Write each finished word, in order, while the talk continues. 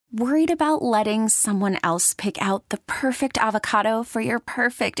Worried about letting someone else pick out the perfect avocado for your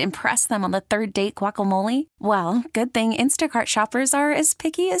perfect impress them on the third date guacamole? Well, good thing Instacart shoppers are as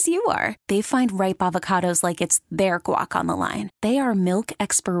picky as you are. They find ripe avocados like it's their guac on the line. They are milk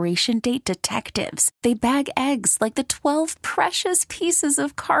expiration date detectives. They bag eggs like the 12 precious pieces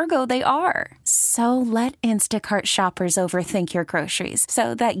of cargo they are. So let Instacart shoppers overthink your groceries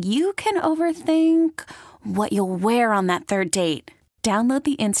so that you can overthink what you'll wear on that third date. Download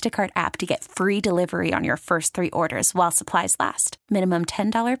the Instacart app to get free delivery on your first 3 orders while supplies last. Minimum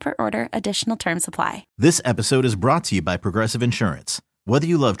 $10 per order. Additional terms apply. This episode is brought to you by Progressive Insurance. Whether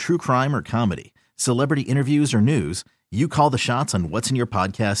you love true crime or comedy, celebrity interviews or news, you call the shots on what's in your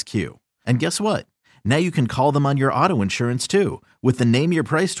podcast queue. And guess what? Now you can call them on your auto insurance too with the Name Your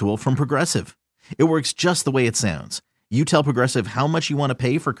Price tool from Progressive. It works just the way it sounds. You tell Progressive how much you want to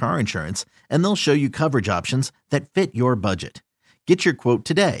pay for car insurance, and they'll show you coverage options that fit your budget. Get your quote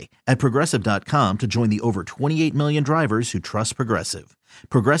today at Progressive.com to join the over 28 million drivers who trust Progressive.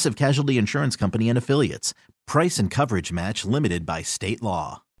 Progressive Casualty Insurance Company and Affiliates. Price and coverage match limited by state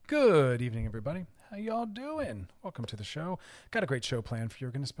law. Good evening, everybody. How y'all doing? Welcome to the show. Got a great show planned for you.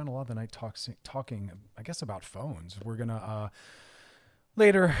 We're going to spend a lot of the night talking, I guess, about phones. We're going to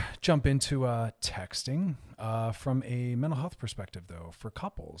later jump into texting from a mental health perspective, though, for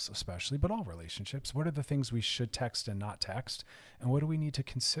couples especially, but all relationships. What are the things we should text and not text? And what do we need to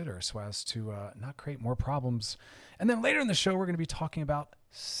consider so as to not create more problems? And then later in the show, we're going to be talking about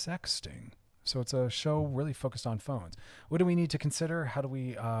sexting. So it's a show really focused on phones. What do we need to consider? How do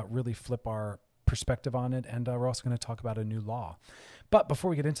we really flip our perspective on it? And we're also going to talk about a new law. But before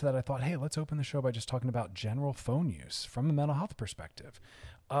we get into that, I thought, hey, let's open the show by just talking about general phone use from a mental health perspective.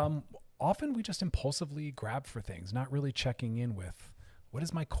 Often we just impulsively grab for things, not really checking in with what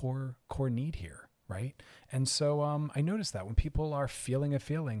is my core need here, right? And so I noticed that when people are feeling a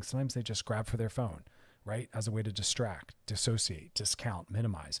feeling, sometimes they just grab for their phone, right? As a way to distract, dissociate, discount,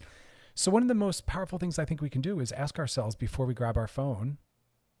 minimize. So one of the most powerful things I think we can do is ask ourselves before we grab our phone,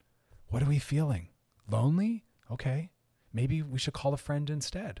 what are we feeling? Lonely? Okay. Maybe we should call a friend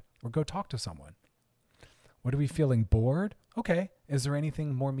instead or go talk to someone. What are we feeling? Bored? Okay. Is there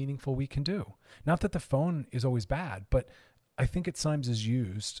anything more meaningful we can do? Not that the phone is always bad, but I think it sometimes is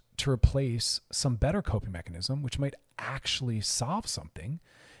used to replace some better coping mechanism, which might actually solve something.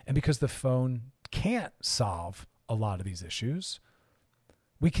 And because the phone can't solve a lot of these issues,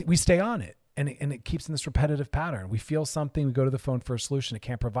 we stay on it. And it keeps in this repetitive pattern. We feel something, we go to the phone for a solution. It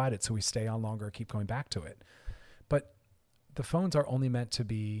can't provide it, so we stay on longer, keep going back to it. But the phones are only meant to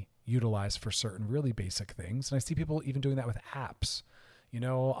be utilized for certain really basic things. And I see people even doing that with apps. You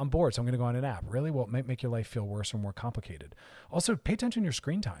know, I'm bored, so I'm going to go on an app. Really? Well, it might make your life feel worse or more complicated. Also, pay attention to your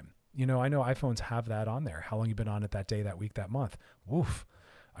screen time. You know, I know iPhones have that on there. How long you've been on it that day, that week, that month. Woof.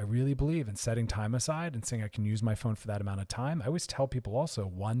 I really believe in setting time aside and saying I can use my phone for that amount of time. I always tell people also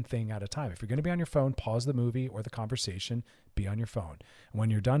one thing at a time. If you're going to be on your phone, pause the movie or the conversation, be on your phone. And when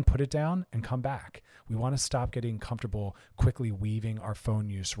you're done, put it down and come back. We want to stop getting comfortable quickly weaving our phone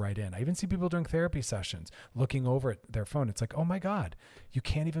use right in. I even see people doing therapy sessions, looking over at their phone. It's like, oh my God, you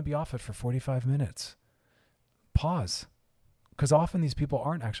can't even be off it for 45 minutes. Pause. Because often these people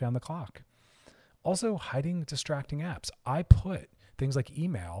aren't actually on the clock. Also, hiding distracting apps. I put things like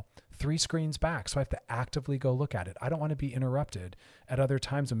email 3 screens back, so I have to actively go look at it. I don't want to be interrupted at other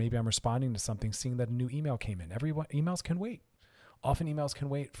times when maybe I'm responding to something, seeing that a new email came in. Emails can wait. Often emails can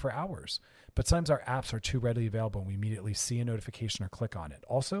wait for hours, but sometimes our apps are too readily available and we immediately see a notification or click on it.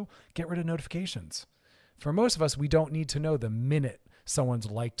 Also, get rid of notifications. For most of us, we don't need to know the minute someone's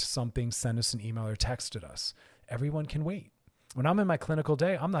liked something, sent us an email, or texted us. Everyone can wait. When I'm in my clinical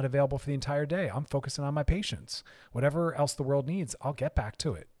day, I'm not available for the entire day. I'm focusing on my patients. Whatever else the world needs, I'll get back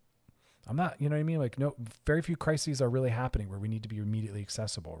to it. I'm not, you know what I mean? Like, no, very few crises are really happening where we need to be immediately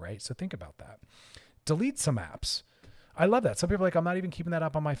accessible, right? So think about that. Delete some apps. I love that. Some people are like, I'm not even keeping that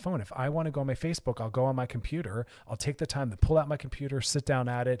up on my phone. If I want to go on my Facebook, I'll go on my computer. I'll take the time to pull out my computer, sit down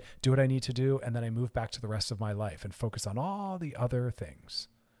at it, do what I need to do, and then I move back to the rest of my life and focus on all the other things,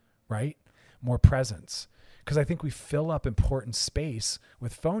 right? More presence. Because I think we fill up important space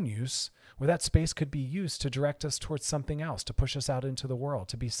with phone use where that space could be used to direct us towards something else, to push us out into the world,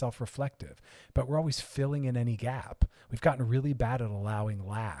 to be self-reflective. But we're always filling in any gap. We've gotten really bad at allowing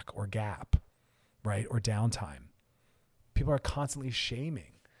lack or gap, right? Or downtime. People are constantly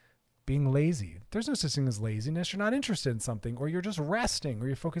shaming being lazy. There's no such thing as laziness. You're not interested in something, or you're just resting, or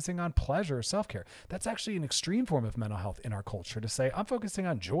you're focusing on pleasure or self-care. That's actually an extreme form of mental health in our culture, to say, I'm focusing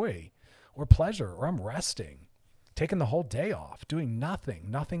on joy or pleasure, or I'm resting, taking the whole day off, doing nothing.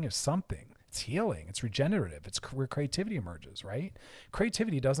 Nothing is something. It's healing. It's regenerative. It's where creativity emerges, right?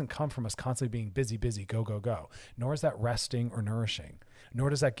 Creativity doesn't come from us constantly being busy, go, go, go. Nor is that resting or nourishing. Nor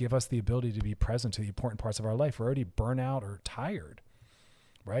does that give us the ability to be present to the important parts of our life. We're already burnt out or tired,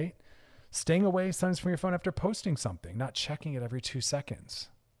 right? Staying away sometimes from your phone after posting something, not checking it every 2 seconds.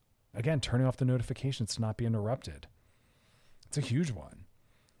 Again, turning off the notifications to not be interrupted. It's a huge one.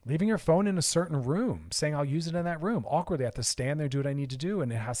 Leaving your phone in a certain room, saying I'll use it in that room. Awkwardly, I have to stand there, do what I need to do,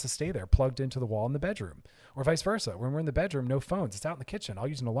 and it has to stay there, plugged into the wall in the bedroom. Or vice versa. When we're in the bedroom, no phones. It's out in the kitchen. I'll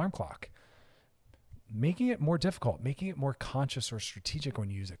use an alarm clock. Making it more difficult, making it more conscious or strategic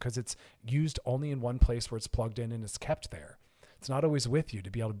when you use it, because it's used only in one place where it's plugged in and it's kept there. It's not always with you to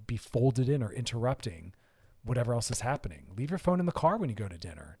be able to be folded in or interrupting whatever else is happening. Leave your phone in the car when you go to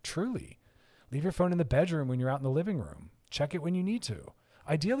dinner. Truly. Leave your phone in the bedroom when you're out in the living room. Check it when you need to.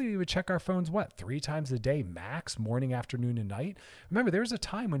 Ideally, we would check our phones, 3 times a day max, morning, afternoon, and night. Remember, there was a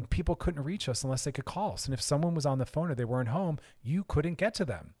time when people couldn't reach us unless they could call us. And if someone was on the phone or they weren't home, you couldn't get to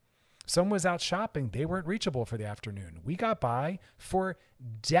them. Someone was out shopping. They weren't reachable for the afternoon. We got by for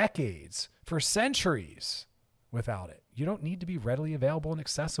decades, for centuries without it. You don't need to be readily available and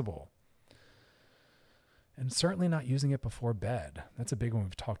accessible. And certainly not using it before bed. That's a big one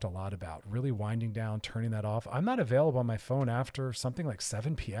we've talked a lot about. Really winding down, turning that off. I'm not available on my phone after something like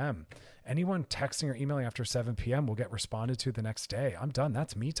 7 p.m. Anyone texting or emailing after 7 p.m. will get responded to the next day. I'm done.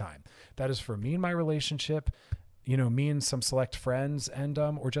 That's me time. That is for me and my relationship, me and some select friends, and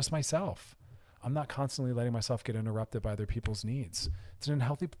or just myself. I'm not constantly letting myself get interrupted by other people's needs. It's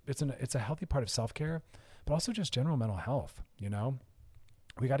a healthy part of self-care, but also just general mental health,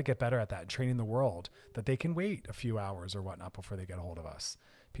 We got to get better at that, training the world that they can wait a few hours or whatnot before they get a hold of us.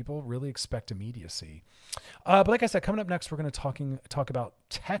 People really expect immediacy. But like I said, coming up next, we're going to talk about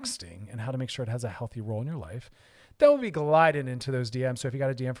texting and how to make sure it has a healthy role in your life. Then we'll be gliding into those DMs. So if you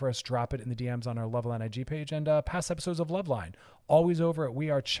got a DM for us, drop it in the DMs on our Loveline IG page, and past episodes of Loveline, always over at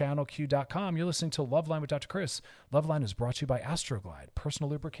wearechannelq.com. You're listening to Loveline with Dr. Chris. Loveline is brought to you by Astroglide, personal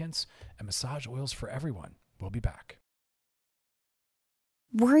lubricants and massage oils for everyone. We'll be back.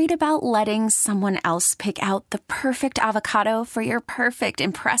 Worried about letting someone else pick out the perfect avocado for your perfect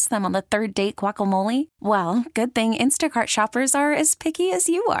impress them on the third date guacamole? Well, good thing Instacart shoppers are as picky as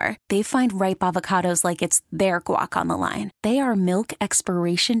you are. They find ripe avocados like it's their guac on the line. They are milk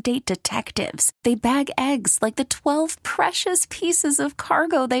expiration date detectives. They bag eggs like the 12 precious pieces of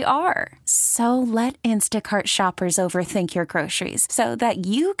cargo they are. So let Instacart shoppers overthink your groceries so that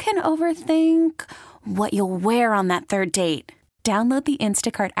you can overthink what you'll wear on that third date. Download the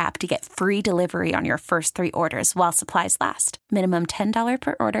Instacart app to get free delivery on your first 3 orders while supplies last. Minimum $10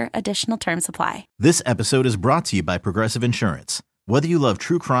 per order. Additional terms apply. This episode is brought to you by Progressive Insurance. Whether you love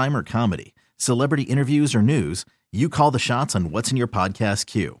true crime or comedy, celebrity interviews or news, you call the shots on what's in your podcast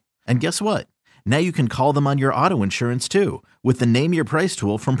queue. And guess what? Now you can call them on your auto insurance too with the Name Your Price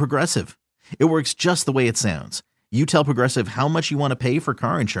tool from Progressive. It works just the way it sounds. You tell Progressive how much you want to pay for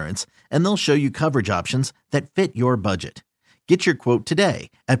car insurance, and they'll show you coverage options that fit your budget. Get your quote today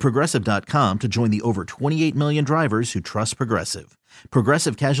at Progressive.com to join the over 28 million drivers who trust Progressive.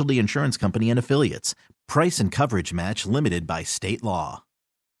 Progressive Casualty Insurance Company and Affiliates. Price and coverage match limited by state law.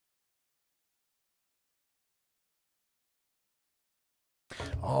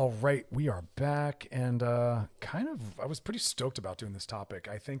 All right, we are back, and I was pretty stoked about doing this topic.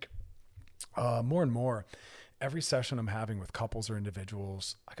 I think more and more, every session I'm having with couples or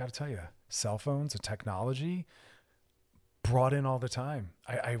individuals, I got to tell you, cell phones and technology brought in all the time.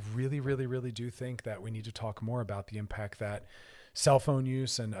 I really, really, really do think that we need to talk more about the impact that cell phone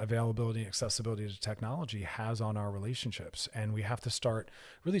use and availability and accessibility to technology has on our relationships. And we have to start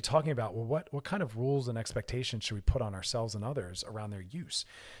really talking about, well, what kind of rules and expectations should we put on ourselves and others around their use?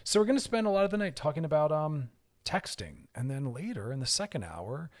 So we're going to spend a lot of the night talking about texting. And then later in the second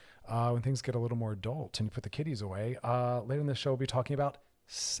hour, when things get a little more adult and you put the kiddies away, later in the show, we'll be talking about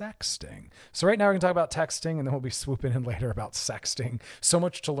sexting. So right now we're going to talk about texting, and then we'll be swooping in later about sexting. So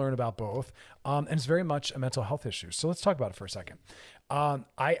much to learn about both. And it's very much a mental health issue. So let's talk about it for a second.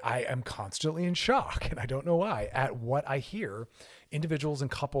 I am constantly in shock, and I don't know why, at what I hear individuals and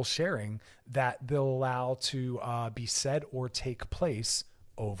couples sharing that they'll allow to be said or take place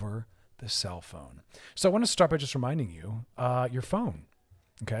over the cell phone. So I want to start by just reminding you, your phone,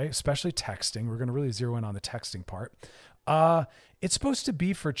 okay, especially texting. We're going to really zero in on the texting part. It's supposed to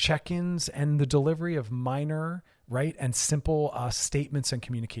be for check-ins and the delivery of minor, right, and simple statements and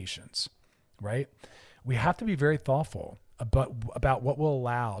communications, right? We have to be very thoughtful about what we'll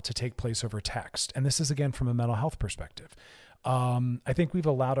allow to take place over text. And this is, again, from a mental health perspective. I think we've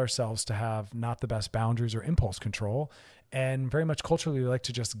allowed ourselves to have not the best boundaries or impulse control. And very much culturally, we like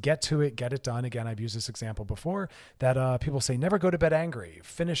to just get to it, get it done. Again, I've used this example before that people say, never go to bed angry,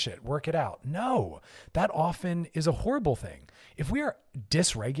 finish it, work it out. No, that often is a horrible thing. If we are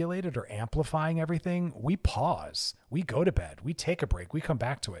dysregulated or amplifying everything, we pause, we go to bed, we take a break, we come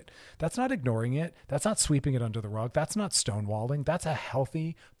back to it. That's not ignoring it. That's not sweeping it under the rug. That's not stonewalling. That's a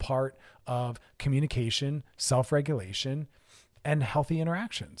healthy part of communication, self-regulation, and healthy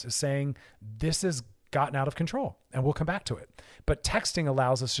interactions, is saying this is gotten out of control and we'll come back to it. But texting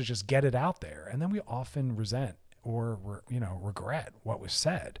allows us to just get it out there. And then we often resent or, regret what was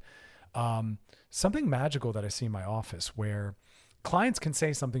said. Something magical that I see in my office where clients can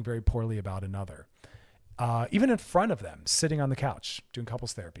say something very poorly about another, even in front of them, sitting on the couch, doing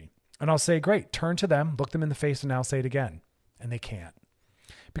couples therapy. And I'll say, great, turn to them, look them in the face, and now say it again. And they can't.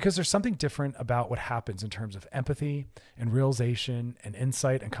 Because there's something different about what happens in terms of empathy and realization and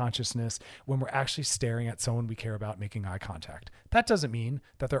insight and consciousness when we're actually staring at someone we care about, making eye contact. That doesn't mean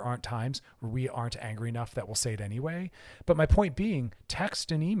that there aren't times where we aren't angry enough that we'll say it anyway. But my point being,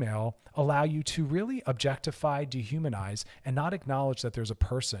 text and email allow you to really objectify, dehumanize, and not acknowledge that there's a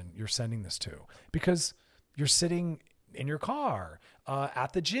person you're sending this to. Because you're sitting in your car,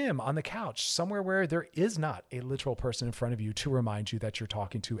 at the gym, on the couch, somewhere where there is not a literal person in front of you to remind you that you're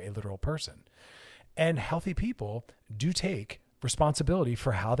talking to a literal person. And healthy people do take responsibility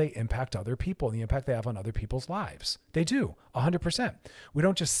for how they impact other people and the impact they have on other people's lives. They do, 100%. We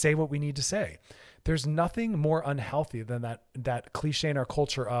don't just say what we need to say. There's nothing more unhealthy than that cliche in our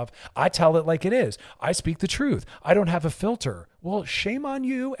culture of, I tell it like it is. I speak the truth. I don't have a filter. Well, shame on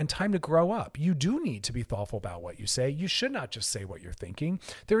you and time to grow up. You do need to be thoughtful about what you say. You should not just say what you're thinking.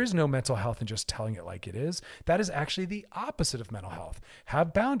 There is no mental health in just telling it like it is. That is actually the opposite of mental health.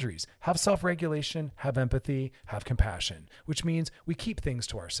 Have boundaries, have self-regulation, have empathy, have compassion, which means we keep things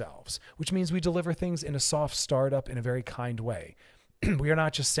to ourselves, which means we deliver things in a soft startup in a very kind way. We are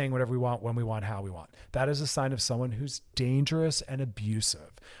not just saying whatever we want, when we want, how we want. That is a sign of someone who's dangerous and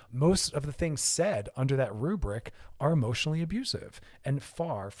abusive. Most of the things said under that rubric are emotionally abusive and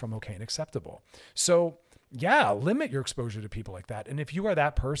far from okay and acceptable. So yeah, limit your exposure to people like that. And if you are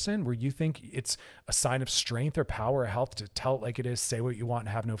that person where you think it's a sign of strength or power or health to tell it like it is, say what you want and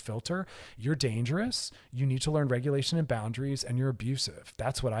have no filter, you're dangerous. You need to learn regulation and boundaries, and you're abusive.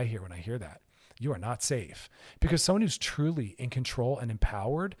 That's what I hear when I hear that. You are not safe, because someone who's truly in control and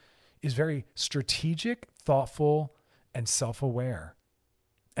empowered is very strategic, thoughtful, and self-aware.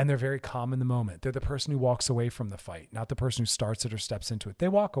 And they're very calm in the moment. They're the person who walks away from the fight, not the person who starts it or steps into it. They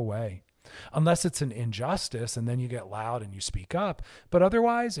walk away unless it's an injustice, and then you get loud and you speak up. But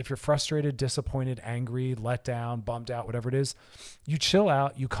otherwise, if you're frustrated, disappointed, angry, let down, bummed out, whatever it is, you chill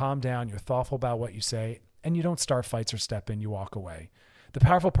out, you calm down, you're thoughtful about what you say, and you don't start fights or step in, you walk away. The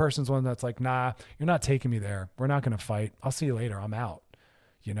powerful person's one that's like, nah, you're not taking me there. We're not going to fight. I'll see you later. I'm out,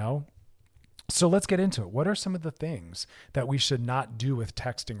 So let's get into it. What are some of the things that we should not do with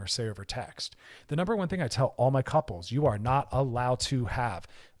texting or say over text? The number one thing I tell all my couples, you are not allowed to have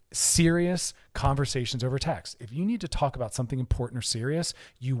serious conversations over text. If you need to talk about something important or serious,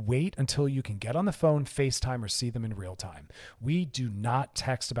 you wait until you can get on the phone, FaceTime, or see them in real time. We do not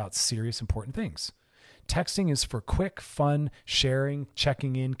text about serious, important things. Texting is for quick, fun, sharing,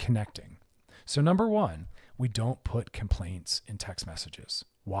 checking in, connecting. So number one, we don't put complaints in text messages.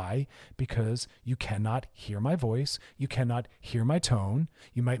 Why? Because you cannot hear my voice. You cannot hear my tone.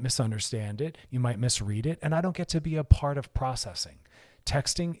 You might misunderstand it. You might misread it. And I don't get to be a part of processing.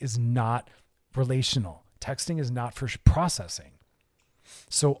 Texting is not relational. Texting is not for processing.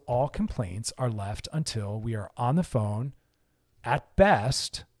 So all complaints are left until we are on the phone, at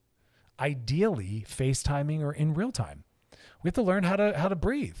best, ideally FaceTiming or in real time. We have to learn how to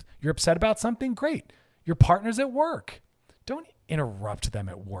breathe. You're upset about something? Great. Your partner's at work. Don't interrupt them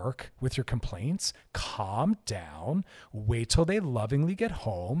at work with your complaints. Calm down. Wait till they lovingly get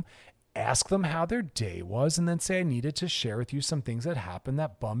home. Ask them how their day was, and then say, I needed to share with you some things that happened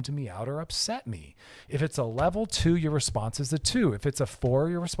that bummed me out or upset me. If it's a level 2, your response is a 2. If it's a 4,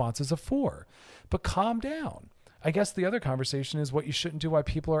 your response is a 4. But calm down. I guess the other conversation is what you shouldn't do while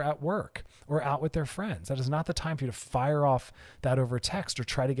people are at work or out with their friends. That is not the time for you to fire off that over text or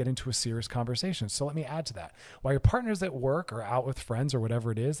try to get into a serious conversation. So let me add to that. While your partner's at work or out with friends or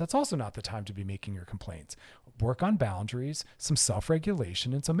whatever it is, that's also not the time to be making your complaints. Work on boundaries, some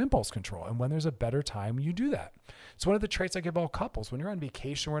self-regulation, and some impulse control. And when there's a better time, you do that. It's one of the traits I give all couples. When you're on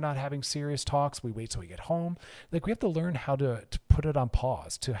vacation, we're not having serious talks. We wait till we get home. Like, we have to learn how to put it on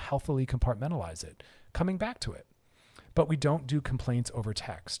pause, to healthily compartmentalize it, coming back to it. But we don't do complaints over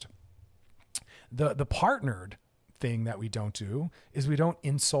text. The partnered thing that we don't do is we don't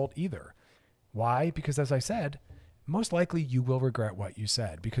insult either. Why? Because as I said, most likely you will regret what you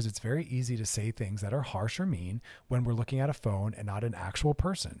said, because it's very easy to say things that are harsh or mean when we're looking at a phone and not an actual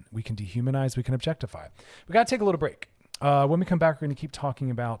person. We can dehumanize, we can objectify. We got to take a little break. When we come back, we're going to keep talking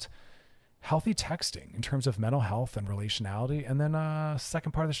about healthy texting in terms of mental health and relationality. And then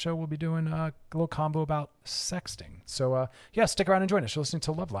second part of the show, we'll be doing a little combo about sexting. So yeah, stick around and join us. You're listening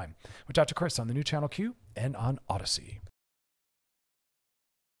to Loveline with Dr. Chris on the new channel Q and on Odyssey.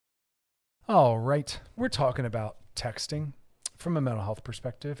 All right, we're talking about texting from a mental health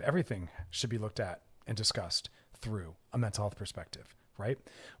perspective. Everything should be looked at and discussed through a mental health perspective, right?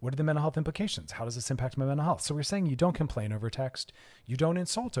 What are the mental health implications? How does this impact my mental health? So we're saying you don't complain over text. You don't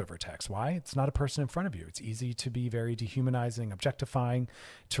insult over text. Why? It's not a person in front of you. It's easy to be very dehumanizing, objectifying,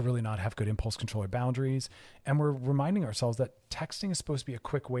 to really not have good impulse control or boundaries. And we're reminding ourselves that texting is supposed to be a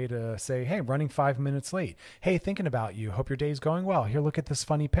quick way to say, hey, running 5 minutes late. Hey, thinking about you. Hope your day's going well. Here, look at this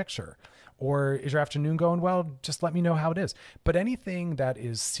funny picture. Or is your afternoon going well? Just let me know how it is. But anything that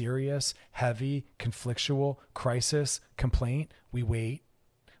is serious, heavy, conflictual, crisis, complaint, we wait,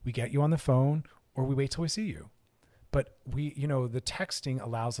 we get you on the phone, or we wait till we see you. But the texting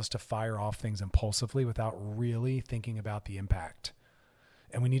allows us to fire off things impulsively without really thinking about the impact.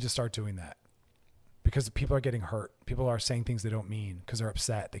 And we need to start doing that, because people are getting hurt. People are saying things they don't mean because they're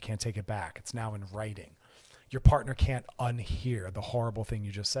upset. They can't take it back. It's now in writing. Your partner can't unhear the horrible thing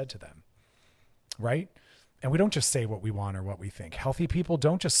you just said to them. Right? And we don't just say what we want or what we think. Healthy people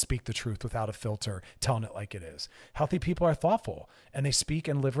don't just speak the truth without a filter, telling it like it is. Healthy people are thoughtful, and they speak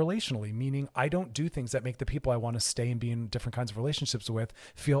and live relationally, meaning I don't do things that make the people I want to stay and be in different kinds of relationships with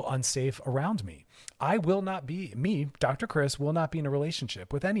feel unsafe around me. Me, Dr. Chris, will not be in a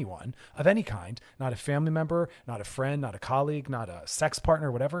relationship with anyone of any kind, not a family member, not a friend, not a colleague, not a sex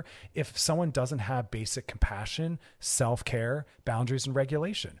partner, whatever, if someone doesn't have basic compassion, self-care, boundaries, and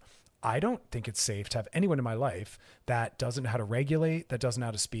regulation. I don't think it's safe to have anyone in my life that doesn't know how to regulate, that doesn't know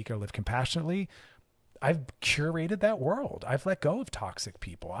how to speak or live compassionately. I've curated that world. I've let go of toxic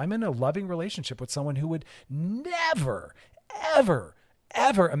people. I'm in a loving relationship with someone who would never, ever,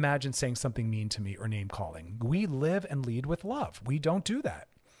 ever imagine saying something mean to me or name calling. We live and lead with love. We don't do that.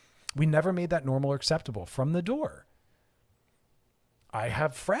 We never made that normal or acceptable from the door. I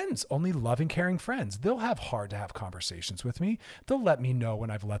have friends, only loving, caring friends. They'll have hard to have conversations with me. They'll let me know when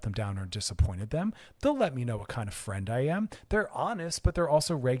I've let them down or disappointed them. They'll let me know what kind of friend I am. They're honest, but they're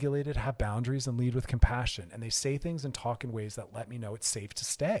also regulated, have boundaries, and lead with compassion. And they say things and talk in ways that let me know it's safe to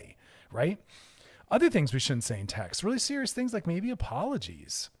stay, right? Other things we shouldn't say in text, really serious things like maybe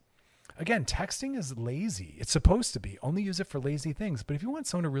apologies. Again, texting is lazy. It's supposed to be. Only use it for lazy things. But if you want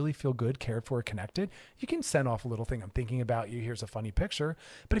someone to really feel good, cared for, connected, you can send off a little thing. I'm thinking about you. Here's a funny picture.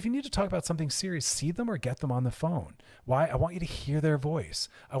 But if you need to talk about something serious, see them or get them on the phone. Why? I want you to hear their voice.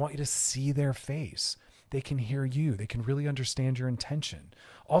 I want you to see their face. They can hear you. They can really understand your intention.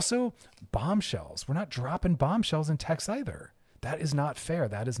 Also, bombshells. We're not dropping bombshells in text either. That is not fair.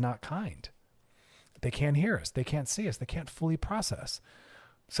 That is not kind. They can't hear us. They can't see us. They can't fully process.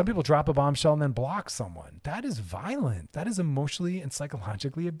 Some people drop a bombshell and then block someone. That is violent. That is emotionally and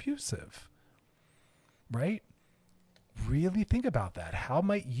psychologically abusive, right? Really think about that. How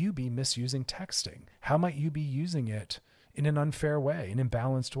might you be misusing texting? How might you be using it in an unfair way, an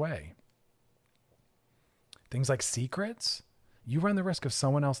imbalanced way? Things like secrets, you run the risk of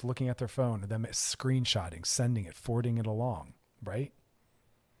someone else looking at their phone and them screenshotting, sending it, forwarding it along, right?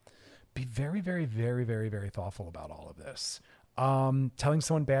 Be very, very, very, very, very thoughtful about all of this. Telling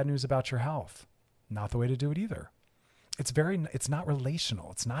someone bad news about your health, not the way to do it either. It's not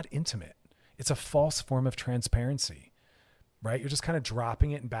relational. It's not intimate. It's a false form of transparency, right? You're just kind of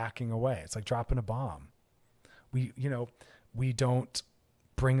dropping it and backing away. It's like dropping a bomb. We don't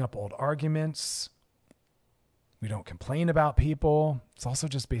bring up old arguments. We don't complain about people. It's also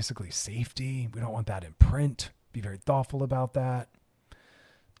just basically safety. We don't want that in print. Be very thoughtful about that.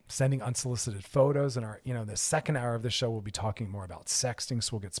 Sending unsolicited photos in the second hour of the show, we'll be talking more about sexting.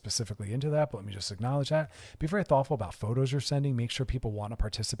 So we'll get specifically into that, but let me just acknowledge that. Be very thoughtful about photos you're sending. Make sure people want to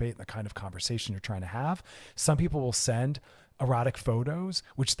participate in the kind of conversation you're trying to have. Some people will send erotic photos,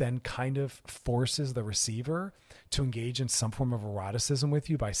 which then kind of forces the receiver to engage in some form of eroticism with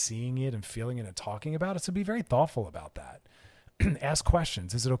you by seeing it and feeling it and talking about it. So be very thoughtful about that. Ask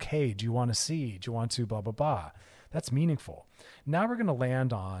questions. Is it okay? Do you want to see? Do you want to blah, blah, blah? That's meaningful. Now we're going to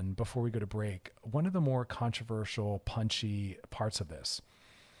land on, before we go to break, one of the more controversial, punchy parts of this.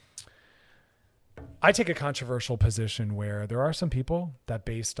 I take a controversial position where there are some people that,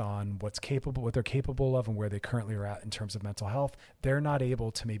 based on what they're capable of and where they currently are at in terms of mental health, they're not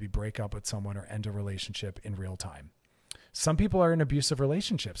able to maybe break up with someone or end a relationship in real time. Some people are in abusive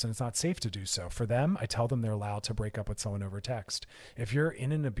relationships and it's not safe to do so. For them, I tell them they're allowed to break up with someone over text. If you're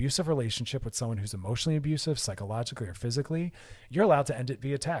in an abusive relationship with someone who's emotionally abusive, psychologically or physically, you're allowed to end it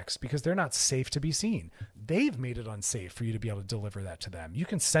via text because they're not safe to be seen. They've made it unsafe for you to be able to deliver that to them. You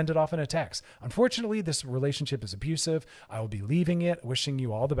can send it off in a text. Unfortunately, this relationship is abusive. I will be leaving it, wishing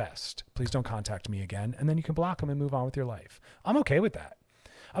you all the best. Please don't contact me again. And then you can block them and move on with your life. I'm okay with that.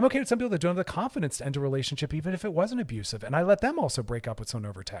 I'm okay with some people that don't have the confidence to end a relationship, even if it wasn't abusive. And I let them also break up with someone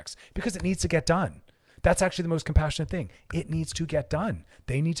over text because it needs to get done. That's actually the most compassionate thing. It needs to get done.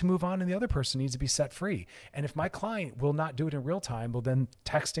 They need to move on and the other person needs to be set free. And if my client will not do it in real time, well, then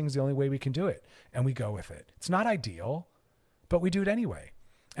texting is the only way we can do it. And we go with it. It's not ideal, but we do it anyway.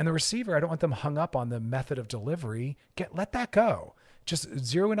 And the receiver, I don't want them hung up on the method of delivery. Let that go. Just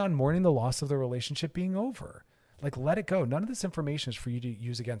zero in on mourning the loss of the relationship being over. Like, let it go. None of this information is for you to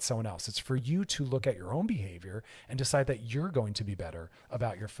use against someone else. It's for you to look at your own behavior and decide that you're going to be better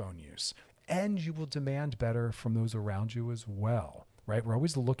about your phone use. And you will demand better from those around you as well, right? We're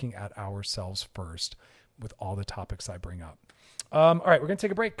always looking at ourselves first with all the topics I bring up. All right, we're going to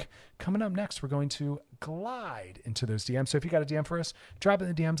take a break. Coming up next, we're going to glide into those DMs. So if you got a DM for us, drop it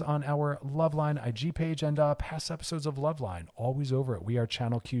in the DMs on our Loveline IG page, and past episodes of Loveline, always over at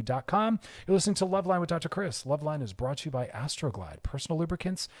wearechannelq.com. You're listening to Loveline with Dr. Chris. Loveline is brought to you by Astroglide, personal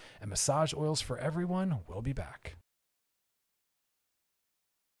lubricants and massage oils for everyone. We'll be back.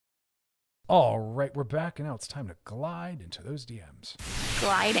 All right, we're back, and now it's time to glide into those DMs.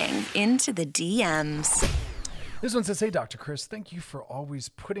 Gliding into the DMs. This one says, hey, Dr. Chris, thank you for always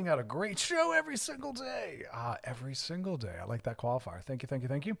putting out a great show every single day. Every single day. I like that qualifier. Thank you, thank you,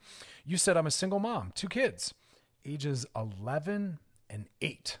 thank you. You said I'm a single mom, 2 kids, ages 11 and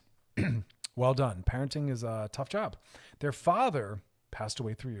 8. Well done. Parenting is a tough job. Their father passed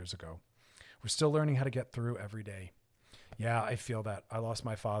away 3 years ago. We're still learning how to get through every day. Yeah, I feel that. I lost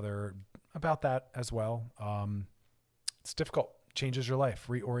my father about that as well. It's difficult. Changes your life,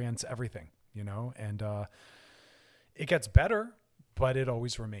 reorients everything, and it gets better, but it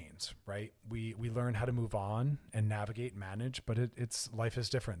always remains, right? We learn how to move on and navigate, manage, but it's life is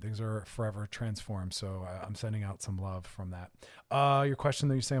different. Things are forever transformed. So I'm sending out some love from that. Your question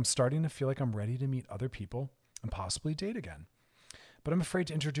that you say, I'm starting to feel like I'm ready to meet other people and possibly date again, but I'm afraid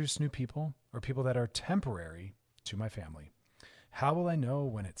to introduce new people or people that are temporary to my family. How will I know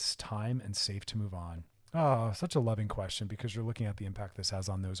when it's time and safe to move on? Oh, such a loving question, because you're looking at the impact this has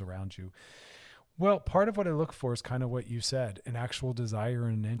on those around you. Well, part of what I look for is kind of what you said, an actual desire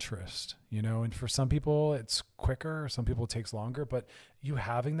and interest, and for some people it's quicker, some people it takes longer, but you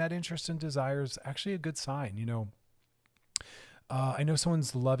having that interest and desire is actually a good sign. I know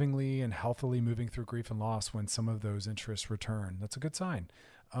someone's lovingly and healthily moving through grief and loss when some of those interests return. That's a good sign.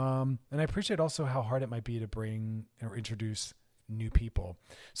 And I appreciate also how hard it might be to bring or introduce new people.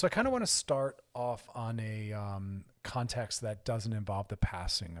 So I kind of want to start off on a context that doesn't involve the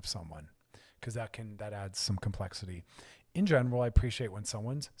passing of someone, because that adds some complexity. In general, I appreciate when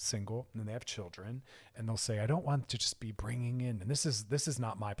someone's single and they have children and they'll say, I don't want to just be bringing in, and this is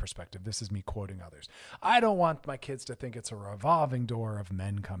not my perspective. This is me quoting others. I don't want my kids to think it's a revolving door of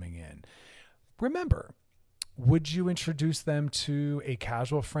men coming in. Remember, would you introduce them to a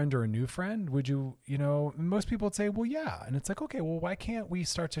casual friend or a new friend? Would you, most people would say, well, yeah. And it's like, okay, well, why can't we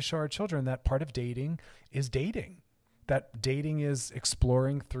start to show our children that part of dating is dating? That dating is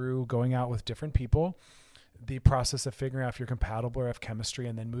exploring through going out with different people, the process of figuring out if you're compatible or have chemistry,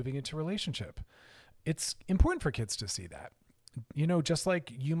 and then moving into a relationship. It's important for kids to see that. Just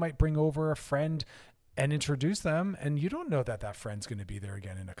like you might bring over a friend and introduce them, and you don't know that friend's going to be there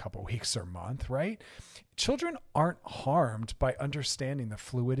again in a couple weeks or month, right? Children aren't harmed by understanding the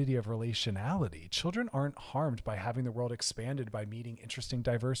fluidity of relationality. Children aren't harmed by having the world expanded by meeting interesting,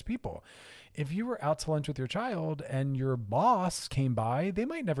 diverse people. If you were out to lunch with your child and your boss came by, they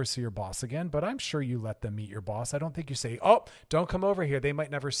might never see your boss again, but I'm sure you let them meet your boss. I don't think you say, oh, don't come over here. They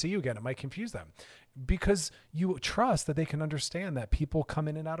might never see you again. It might confuse them, because you trust that they can understand that people come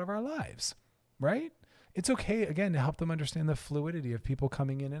in and out of our lives, right? It's okay, again, to help them understand the fluidity of people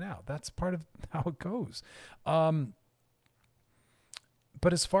coming in and out. That's part of how it goes. But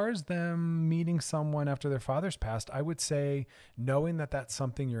as far as them meeting someone after their father's passed, I would say knowing that that's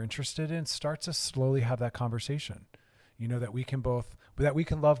something you're interested in, start to slowly have that conversation. That we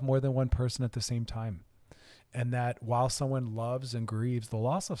can love more than one person at the same time. And that while someone loves and grieves the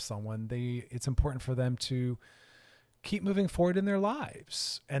loss of someone, it's important for them to keep moving forward in their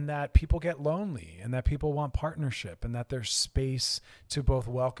lives, and that people get lonely, and that people want partnership, and that there's space to both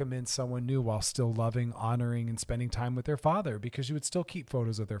welcome in someone new while still loving, honoring, and spending time with their father, because you would still keep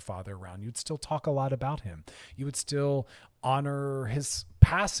photos of their father around. You'd still talk a lot about him. You would still honor his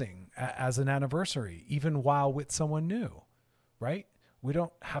passing as an anniversary, even while with someone new, right? We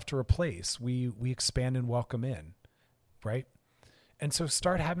don't have to replace. We expand and welcome in, right? And so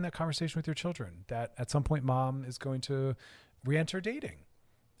start having that conversation with your children that at some point mom is going to re-enter dating.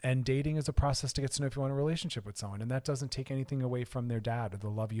 And dating is a process to get to know if you want a relationship with someone. And that doesn't take anything away from their dad or the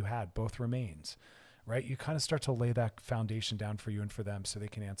love you had. Both remains, right? You kind of start to lay that foundation down for you and for them so they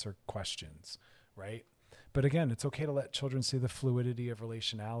can answer questions, right? But again, it's okay to let children see the fluidity of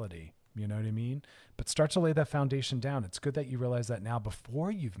relationality. You know what I mean? But start to lay that foundation down. It's good that you realize that now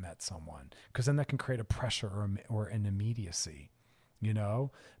before you've met someone, because then that can create a pressure or an immediacy. You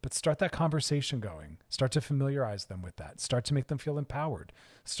know, but start that conversation going. Start to familiarize them with that. Start to make them feel empowered.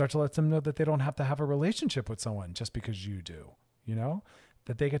 Start to let them know that they don't have to have a relationship with someone just because you do, you know,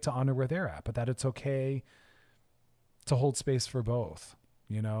 that they get to honor where they're at, but that it's okay to hold space for both.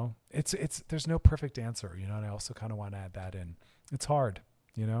 You know, there's no perfect answer, you know, and I also kind of want to add that in. It's hard,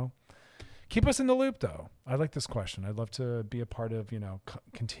 you know. Keep us in the loop, though. I like this question. I'd love to be a part of, you know,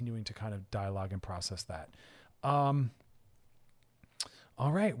 continuing to kind of dialogue and process that.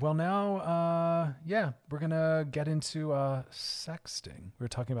 All right. Well, now, we're going to get into sexting. We were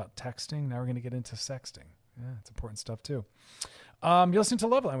talking about texting. Now we're going to get into sexting. Yeah, it's important stuff, too. You're listening to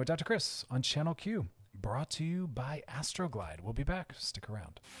Loveline with Dr. Chris on Channel Q, brought to you by Astroglide. We'll be back. Stick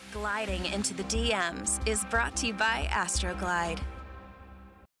around. Gliding into the DMs is brought to you by Astroglide.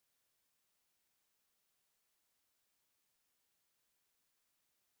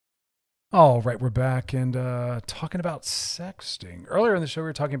 All right, we're back and talking about sexting. Earlier in the show, we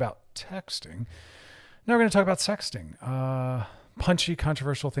were talking about texting. Now we're going to talk about sexting. Punchy,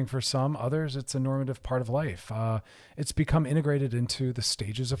 controversial thing for some. Others, it's a normative part of life. It's become integrated into the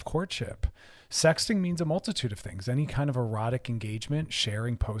stages of courtship. Sexting means a multitude of things. Any kind of erotic engagement,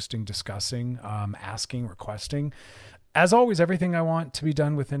 sharing, posting, discussing, asking, requesting. As always, everything I want to be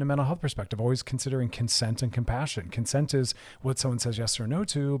done within a mental health perspective, always considering consent and compassion. Consent is what someone says yes or no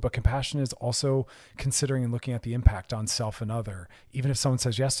to, but compassion is also considering and looking at the impact on self and other. Even if someone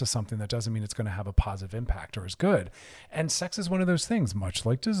says yes to something, that doesn't mean it's going to have a positive impact or is good. And sex is one of those things, much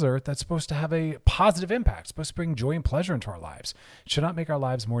like dessert, that's supposed to have a positive impact, it's supposed to bring joy and pleasure into our lives. It should not make our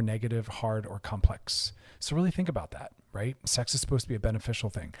lives more negative, hard, or complex. So really think about that, right? Sex is supposed to be a beneficial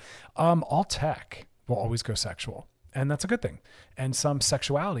thing. All tech will always go sexual. And that's a good thing. And some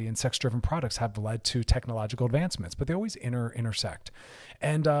sexuality and sex-driven products have led to technological advancements, but they always intersect.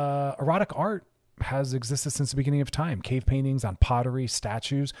 And erotic art has existed since the beginning of time. Cave paintings on pottery,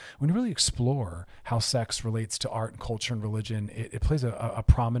 statues. When you really explore how sex relates to art and culture and religion, it plays a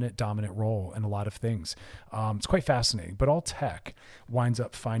prominent, dominant role in a lot of things. It's quite fascinating. But all tech winds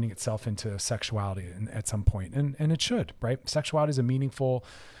up finding itself into sexuality at some point. And it should, right? Sexuality is a meaningful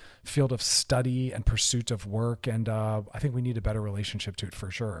field of study and pursuit of work. And I think we need a better relationship to it for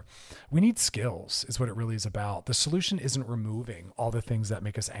sure. We need skills is what it really is about. The solution isn't removing all the things that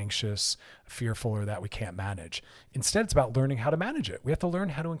make us anxious, fearful, or that we can't manage. Instead, it's about learning how to manage it. We have to learn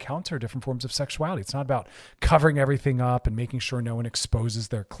how to encounter different forms of sexuality. It's not about covering everything up and making sure no one exposes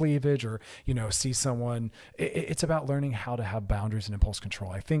their cleavage or, you know, see someone. It's about learning how to have boundaries and impulse control.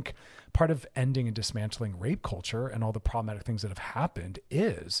 I think part of ending and dismantling rape culture and all the problematic things that have happened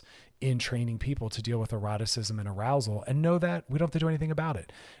is in training people to deal with eroticism and arousal and know that we don't have to do anything about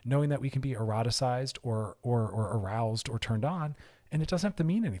it. Knowing that we can be eroticized or aroused or turned on, and it doesn't have to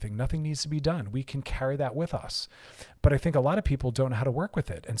mean anything. Nothing needs to be done. We can carry that with us. But I think a lot of people don't know how to work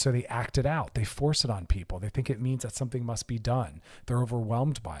with it. And so they act it out. They force it on people. They think it means that something must be done. They're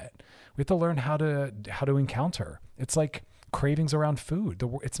overwhelmed by it. We have to learn how to encounter. It's like cravings around food.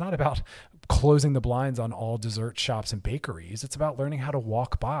 It's not about closing the blinds on all dessert shops and bakeries. It's about learning how to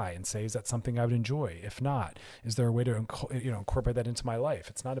walk by and say, is that something I would enjoy? If not, is there a way to incorporate that into my life?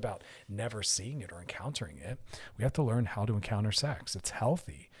 It's not about never seeing it or encountering it. We have to learn how to encounter sex. It's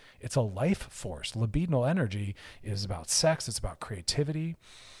healthy. It's a life force. Libidinal energy is about sex. It's about creativity.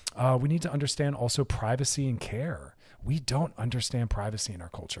 We need to understand also privacy and care. We don't understand privacy in our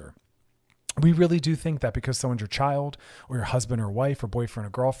culture. We really do think that because someone's your child or your husband or wife or boyfriend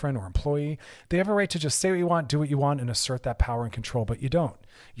or girlfriend or employee, they have a right to just say what you want, do what you want, and assert that power and control, but you don't.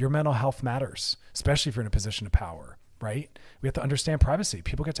 Your mental health matters, especially if you're in a position of power, right? We have to understand privacy.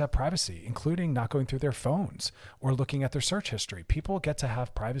 People get to have privacy, including not going through their phones or looking at their search history. People get to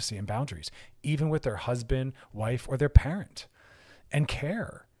have privacy and boundaries, even with their husband, wife, or their parent, and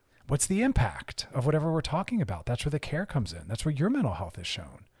care. What's the impact of whatever we're talking about? That's where the care comes in. That's where your mental health is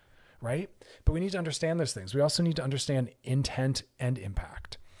shown, right? But we need to understand those things. We also need to understand intent and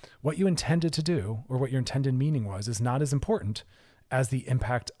impact. What you intended to do or what your intended meaning was is not as important as the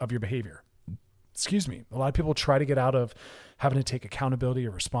impact of your behavior. Excuse me. A lot of people try to get out of having to take accountability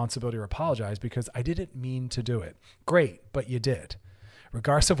or responsibility or apologize because I didn't mean to do it. Great, but you did.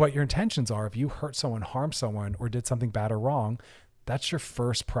 Regardless of what your intentions are, if you hurt someone, harm someone, or did something bad or wrong, that's your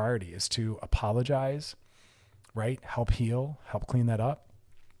first priority, is to apologize, right? Help heal, help clean that up.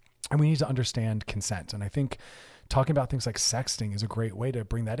 And we need to understand consent. And I think talking about things like sexting is a great way to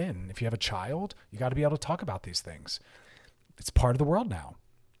bring that in. If you have a child, you got to be able to talk about these things. It's part of the world now.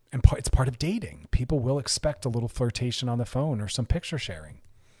 And it's part of dating. People will expect a little flirtation on the phone or some picture sharing.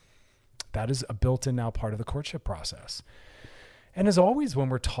 That is a built-in now part of the courtship process. And as always, when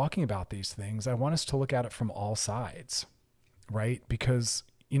we're talking about these things, I want us to look at it from all sides, right? Because,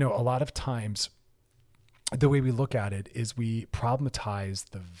 a lot of times the way we look at it is we problematize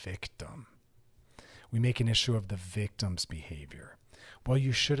the victim. We make an issue of the victim's behavior. Well,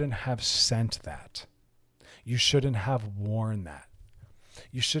 you shouldn't have sent that. You shouldn't have worn that.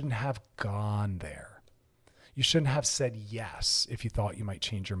 You shouldn't have gone there. You shouldn't have said yes if you thought you might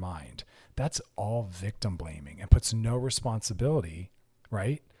change your mind. That's all victim blaming and puts no responsibility,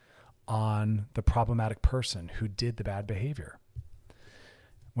 right, on the problematic person who did the bad behavior.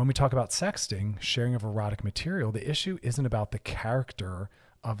 When we talk about sexting, sharing of erotic material, the issue isn't about the character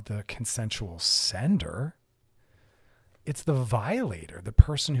of the consensual sender. It's the violator, the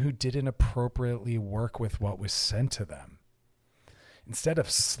person who didn't appropriately work with what was sent to them. Instead of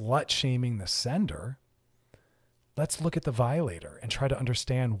slut shaming the sender, let's look at the violator and try to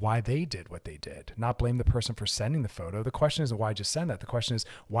understand why they did what they did, not blame the person for sending the photo. The question isn't why just send that. The question is,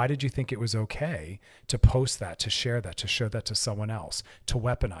 why did you think it was okay to post that, to share that, to show that to someone else, to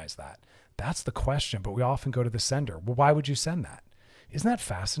weaponize that? That's the question, but we often go to the sender. Well, why would you send that? Isn't that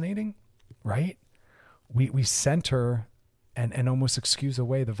fascinating, right? We center and almost excuse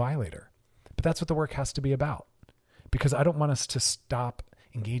away the violator. But that's what the work has to be about, because I don't want us to stop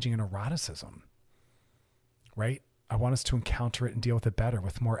engaging in eroticism, right? I want us to encounter it and deal with it better,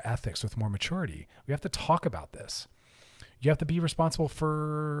 with more ethics, with more maturity. We have to talk about this. You have to be responsible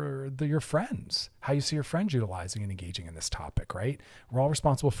for your friends, how you see your friends utilizing and engaging in this topic, right? We're all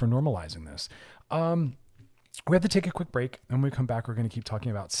responsible for normalizing this. We have to take a quick break, and when we come back, we're going to keep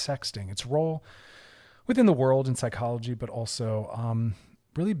talking about sexting, its role within the world in psychology, but also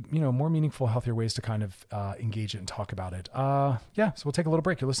really, more meaningful, healthier ways to kind of engage it and talk about it. So we'll take a little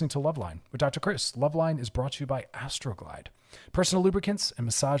break. You're listening to Loveline with Dr. Chris. Loveline is brought to you by Astroglide, personal lubricants and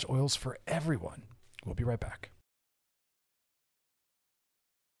massage oils for everyone. We'll be right back.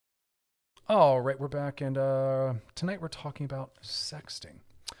 All right, we're back, and tonight we're talking about sexting.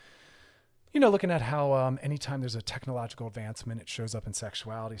 Looking at how anytime there's a technological advancement, it shows up in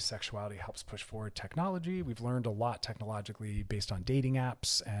sexuality. Sexuality helps push forward technology. We've learned a lot technologically based on dating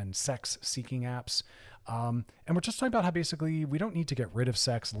apps and sex-seeking apps. And we're just talking about how basically we don't need to get rid of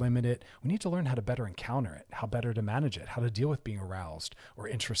sex, limit it. We need to learn how to better encounter it, how better to manage it, how to deal with being aroused or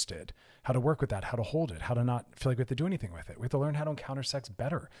interested, how to work with that, how to hold it, how to not feel like we have to do anything with it. We have to learn how to encounter sex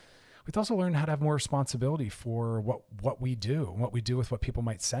better. We have to also learn how to have more responsibility for what we do and what we do with what people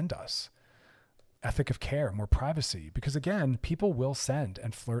might send us. Ethic of care, more privacy, because again, people will send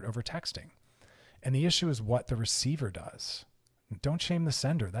and flirt over texting. And the issue is what the receiver does. Don't shame the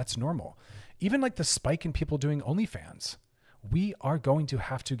sender. That's normal. Even like the spike in people doing OnlyFans, we are going to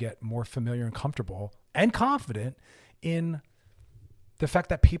have to get more familiar and comfortable and confident in the fact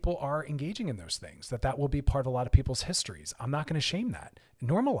that people are engaging in those things, that will be part of a lot of people's histories. I'm not going to shame that.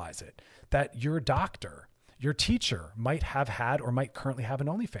 Normalize it. That your doctor, your teacher might have had or might currently have an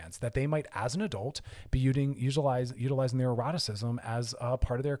OnlyFans, that they might, as an adult, be utilizing their eroticism as a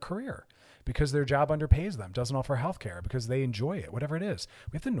part of their career because their job underpays them, doesn't offer healthcare, because they enjoy it, whatever it is.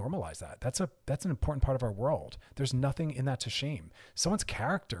 We have to normalize that. That's an important part of our world. There's nothing in that to shame. Someone's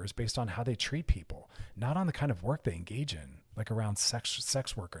character is based on how they treat people, not on the kind of work they engage in, like around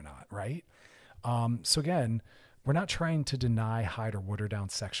sex work or not, right? So again, we're not trying to deny, hide, or water down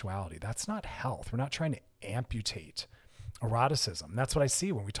sexuality. That's not health. We're not trying to amputate eroticism. That's what I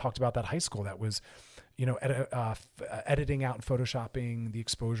see when we talked about that high school that was, editing out and photoshopping the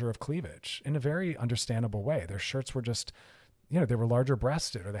exposure of cleavage in a very understandable way. Their shirts were just, they were larger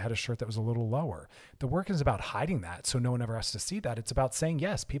breasted, or they had a shirt that was a little lower. The work is about hiding that so no one ever has to see that. It's about saying,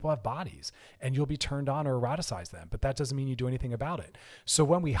 yes, people have bodies and you'll be turned on or eroticize them, but that doesn't mean you do anything about it. So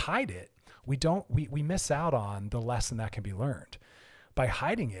when we hide it, we miss out on the lesson that can be learned. by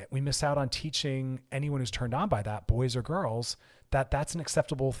hiding it, we miss out on teaching anyone who's turned on by that, boys or girls, that that's an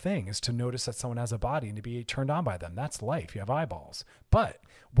acceptable thing, is to notice that someone has a body and to be turned on by them. That's life. You have eyeballs. But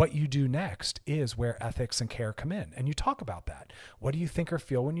what you do next is where ethics and care come in. And you talk about that. What do you think or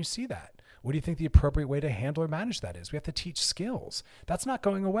feel when you see that? What do you think the appropriate way to handle or manage that is? We have to teach skills. That's not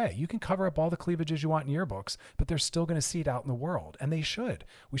going away. You can cover up all the cleavages you want in yearbooks, but they're still going to see it out in the world. And they should.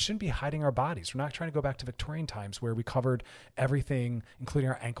 We shouldn't be hiding our bodies. We're not trying to go back to Victorian times where we covered everything,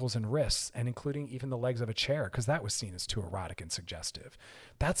 including our ankles and wrists, and including even the legs of a chair, because that was seen as too erotic and suggestive.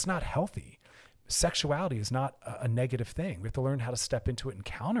 That's not healthy. Sexuality is not a negative thing. We have to learn how to step into it and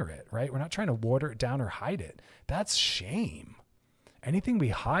counter it, right? We're not trying to water it down or hide it. That's shame. Anything we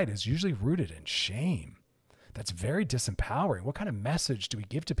hide is usually rooted in shame. That's very disempowering. What kind of message do we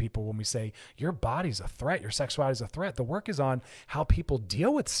give to people when we say your body's a threat, your sexuality is a threat? The work is on how people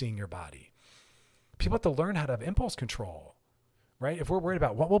deal with seeing your body. People have to learn how to have impulse control, right? If we're worried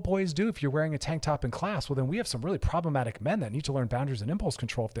about what will boys do if you're wearing a tank top in class, well, then we have some really problematic men that need to learn boundaries and impulse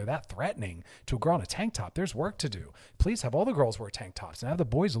control if they're that threatening to a girl in a tank top. There's work to do. Please have all the girls wear tank tops and have the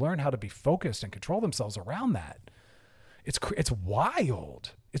boys learn how to be focused and control themselves around that. It's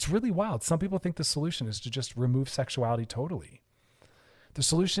wild. It's really wild. Some people think the solution is to just remove sexuality totally. The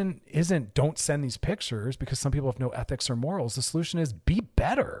solution isn't don't send these pictures because some people have no ethics or morals. The solution is be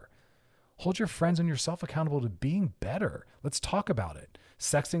better. Hold your friends and yourself accountable to being better. Let's talk about it.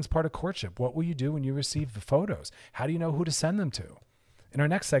 Sexting's part of courtship. What will you do when you receive the photos? How do you know who to send them to? In our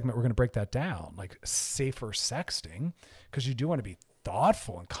next segment, we're going to break that down, like safer sexting, because you do want to be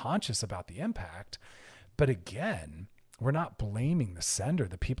thoughtful and conscious about the impact. But again, we're not blaming the sender,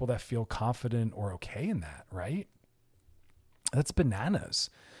 the people that feel confident or okay in that, right? That's bananas.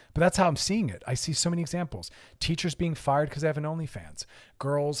 But that's how I'm seeing it. I see so many examples. Teachers being fired because they have an OnlyFans.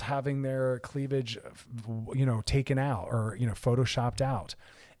 Girls having their cleavage, taken out or, photoshopped out.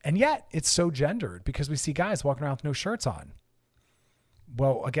 And yet it's so gendered because we see guys walking around with no shirts on.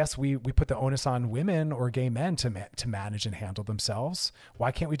 Well, I guess we put the onus on women or gay men to manage and handle themselves.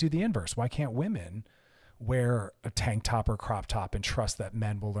 Why can't we do the inverse? Why can't women wear a tank top or crop top and trust that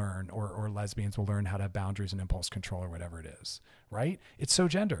men will learn or lesbians will learn how to have boundaries and impulse control or whatever it is, right? It's so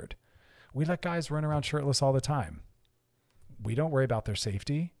gendered. We let guys run around shirtless all the time. We don't worry about their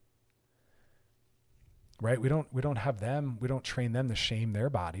safety, right? We don't have them. We don't train them to shame their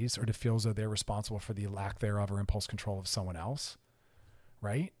bodies or to feel as though they're responsible for the lack thereof or impulse control of someone else,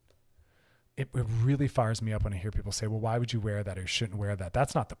 right? It really fires me up when I hear people say, well, why would you wear that or you shouldn't wear that?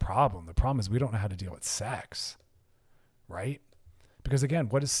 That's not the problem. The problem is we don't know how to deal with sex, right? Because again,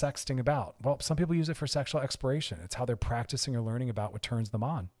 what is sexting about? Well, some people use it for sexual exploration. It's how they're practicing or learning about what turns them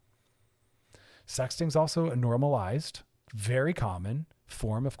on. Sexting is also a normalized, very common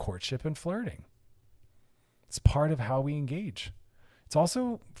form of courtship and flirting. It's part of how we engage. It's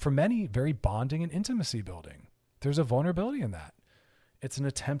also, for many, very bonding and intimacy building. There's a vulnerability in that. It's an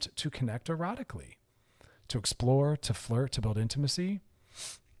attempt to connect erotically, to explore, to flirt, to build intimacy.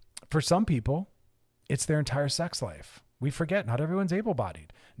 For some people, it's their entire sex life. We forget not everyone's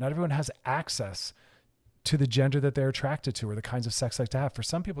able-bodied. Not everyone has access to the gender that they're attracted to or the kinds of sex they like to have. For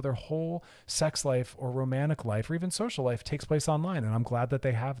some people, their whole sex life or romantic life or even social life takes place online, and I'm glad that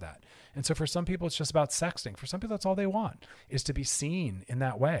they have that. And so for some people, it's just about sexting. For some people, that's all they want, is to be seen in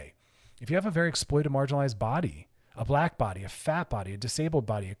that way. If you have a very exploited, marginalized body, a black body, a fat body, a disabled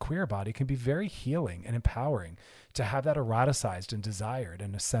body, a queer body, can be very healing and empowering to have that eroticized and desired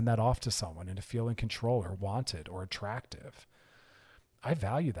and to send that off to someone and to feel in control or wanted or attractive. I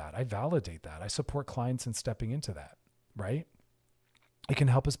value that. I validate that. I support clients in stepping into that, right? It can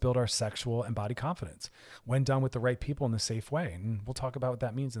help us build our sexual and body confidence when done with the right people in a safe way. And we'll talk about what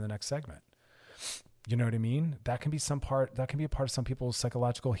that means in the next segment. You know what I mean? that can be a part of some people's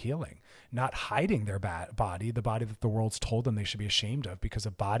psychological healing, not hiding their body, the body that the world's told them they should be ashamed of because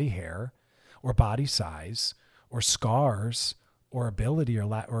of body hair or body size or scars or ability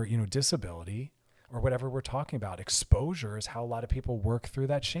or disability or whatever we're talking about. Exposure is how a lot of people work through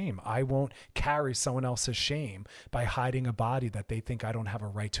that shame. I won't carry someone else's shame by hiding a body that they think I don't have a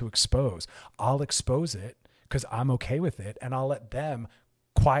right to expose. I'll expose it because I'm okay with it, and I'll let them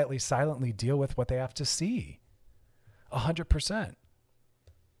quietly, silently deal with what they have to see. 100%.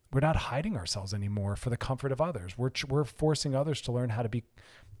 We're not hiding ourselves anymore for the comfort of others. We're forcing others to learn how to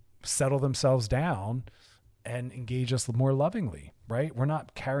settle themselves down and engage us more lovingly, right? We're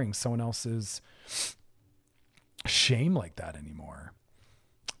not carrying someone else's shame like that anymore.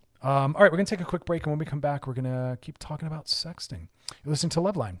 All right, we're going to take a quick break, and when we come back, we're going to keep talking about sexting. You're listening to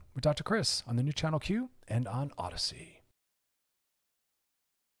Loveline with Dr. Chris on the new channel Q and on Odyssey.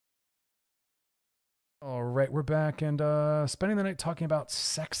 All right, we're back and spending the night talking about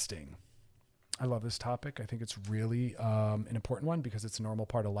sexting. I love this topic. I think it's really an important one because it's a normal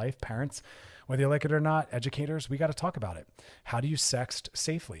part of life. Parents, whether you like it or not, educators, we got to talk about it. How do you sext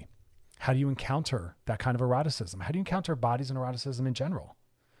safely? How do you encounter that kind of eroticism? How do you encounter bodies and eroticism in general?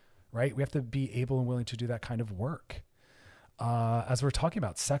 Right? We have to be able and willing to do that kind of work. As we're talking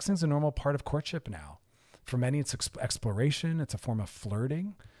about, sexting is a normal part of courtship now. For many, it's exploration. It's a form of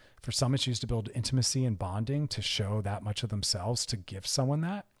flirting. For some, it's used to build intimacy and bonding, to show that much of themselves, to give someone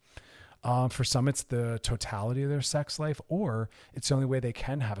that. For some, it's the totality of their sex life, or it's the only way they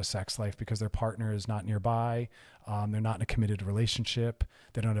can have a sex life because their partner is not nearby. They're not in a committed relationship.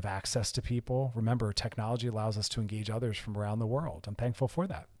 They don't have access to people. Remember, technology allows us to engage others from around the world. I'm thankful for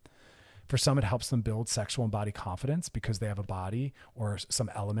that. For some, it helps them build sexual and body confidence because they have a body or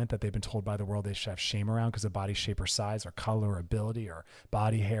some element that they've been told by the world they should have shame around because of body shape or size or color or ability or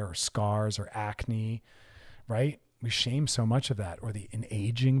body hair or scars or acne, right? We shame so much of that, or an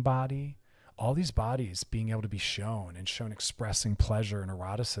aging body. All these bodies being able to be shown and shown expressing pleasure and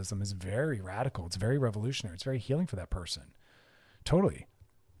eroticism is very radical. It's very revolutionary. It's very healing for that person. Totally.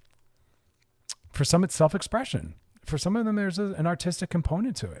 For some, it's self-expression. For some of them, there's an artistic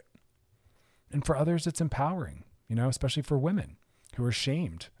component to it. And for others, it's empowering, especially for women who are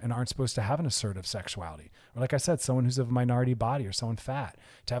shamed and aren't supposed to have an assertive sexuality. Or like I said, someone who's of a minority body or someone fat,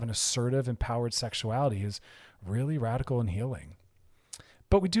 to have an assertive, empowered sexuality is really radical and healing.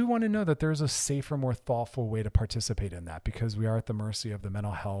 But we do want to know that there's a safer, more thoughtful way to participate in that because we are at the mercy of the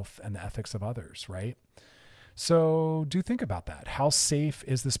mental health and the ethics of others, right? So do think about that. How safe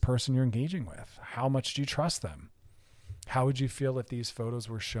is this person you're engaging with? How much do you trust them? How would you feel if these photos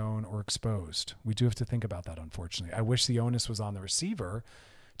were shown or exposed? We do have to think about that, unfortunately. I wish the onus was on the receiver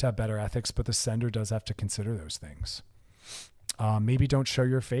to have better ethics, but the sender does have to consider those things. Maybe don't show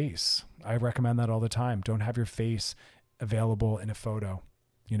your face. I recommend that all the time. Don't have your face available in a photo,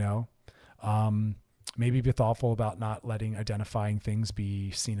 Maybe be thoughtful about not letting identifying things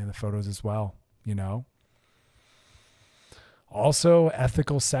be seen in the photos as well, Also,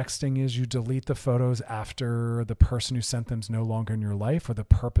 ethical sexting is you delete the photos after the person who sent them is no longer in your life or the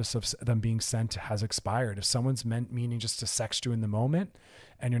purpose of them being sent has expired. If someone's meaning just to sext you in the moment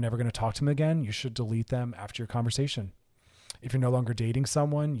and you're never going to talk to them again, you should delete them after your conversation. If you're no longer dating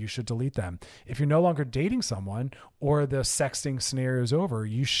someone, you should delete them. If you're no longer dating someone or the sexting scenario is over,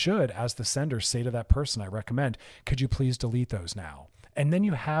 you should, as the sender, say to that person, I recommend, could you please delete those now? And then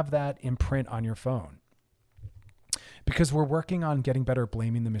you have that imprint on your phone. Because we're working on getting better at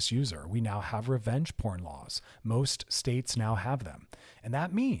blaming the misuser. We now have revenge porn laws. Most states now have them. And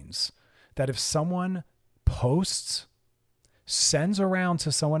that means that if someone posts, sends around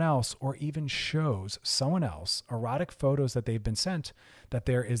to someone else, or even shows someone else erotic photos that they've been sent, that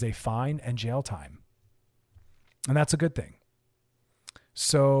there is a fine and jail time. And that's a good thing.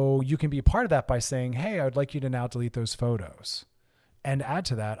 So you can be a part of that by saying, hey, I would like you to now delete those photos. And add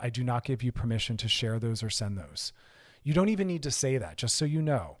to that, I do not give you permission to share those or send those. You don't even need to say that, just so you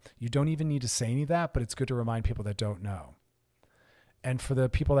know. You don't even need to say any of that, but it's good to remind people that don't know. And for the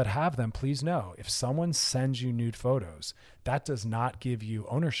people that have them, please know, if someone sends you nude photos, that does not give you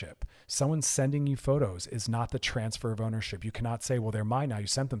ownership. Someone sending you photos is not the transfer of ownership. You cannot say, well, they're mine now. You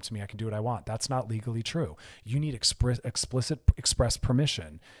sent them to me. I can do what I want. That's not legally true. You need express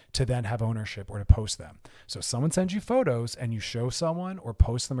permission to then have ownership or to post them. So if someone sends you photos and you show someone or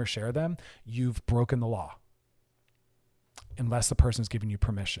post them or share them, you've broken the law. Unless the person's giving you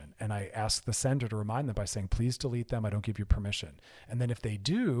permission. And I ask the sender to remind them by saying, please delete them. I don't give you permission. And then if they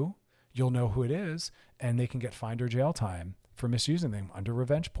do, you'll know who it is and they can get fined or jail time for misusing them under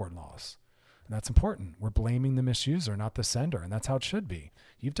revenge porn laws. And that's important. We're blaming the misuser, not the sender. And that's how it should be.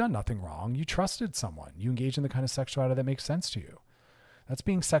 You've done nothing wrong. You trusted someone. You engage in the kind of sexuality that makes sense to you. That's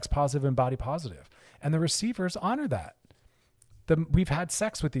being sex positive and body positive. And the receivers honor that. We've had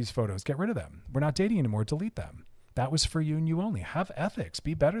sex with these photos. Get rid of them. We're not dating anymore. Delete them. That was for you and you only. Have ethics.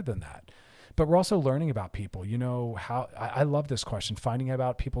 Be better than that. But we're also learning about people. I love this question. Finding out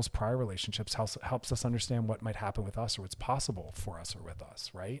about people's prior relationships helps us understand what might happen with us or what's possible for us or with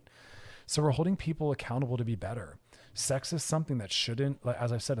us, right? So we're holding people accountable to be better. Sex is something that shouldn't,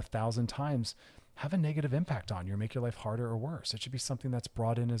 as I've said 1,000 times, have a negative impact on you or make your life harder or worse. It should be something that's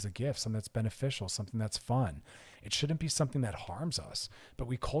brought in as a gift, something that's beneficial, something that's fun. It shouldn't be something that harms us, but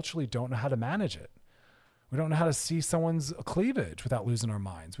we culturally don't know how to manage it. We don't know how to see someone's cleavage without losing our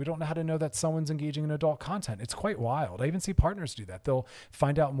minds. We don't know how to know that someone's engaging in adult content. It's quite wild. I even see partners do that. They'll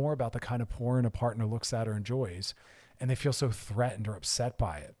find out more about the kind of porn a partner looks at or enjoys. and they feel so threatened or upset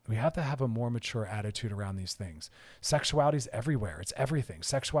by it. We have to have a more mature attitude around these things. Sexuality is everywhere. It's everything.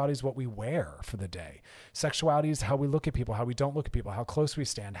 Sexuality is what we wear for the day. Sexuality is how we look at people, how we don't look at people, how close we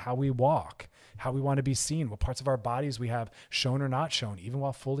stand, how we walk, how we want to be seen, what parts of our bodies we have shown or not shown, even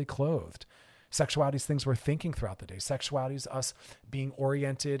while fully clothed. Sexuality is things we're thinking throughout the day. Sexuality is us being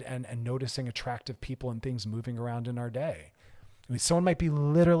oriented and noticing attractive people and things moving around in our day. I mean, someone might be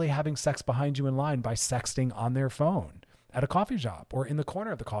literally having sex behind you in line by sexting on their phone at a coffee shop or in the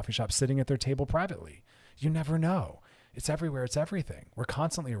corner of the coffee shop, sitting at their table privately. You never know. It's everywhere. It's everything. We're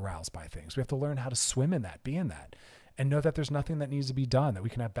constantly aroused by things. We have to learn how to swim in that, be in that, and know that there's nothing that needs to be done, that we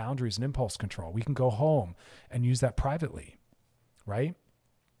can have boundaries and impulse control. We can go home and use that privately, right?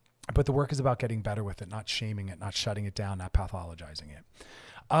 But the work is about getting better with it, not shaming it, not shutting it down, not pathologizing it.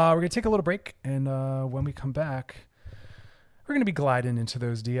 We're going to take a little break, and when we come back, we're going to be gliding into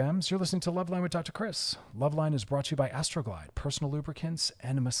those DMs. You're listening to Loveline with Dr. Chris. Loveline is brought to you by Astroglide, personal lubricants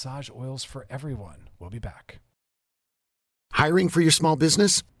and massage oils for everyone. We'll be back. Hiring for your small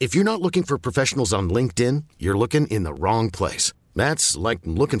business? If you're not looking for professionals on LinkedIn, you're looking in the wrong place. That's like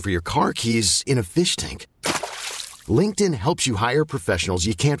looking for your car keys in a fish tank. LinkedIn helps you hire professionals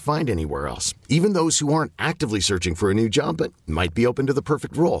you can't find anywhere else, even those who aren't actively searching for a new job but might be open to the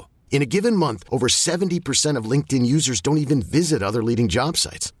perfect role. In a given month, over 70% of LinkedIn users don't even visit other leading job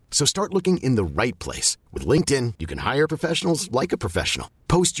sites. So start looking in the right place. With LinkedIn, you can hire professionals like a professional.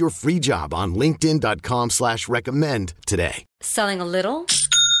 Post your free job on linkedin.com/recommend today. Selling a little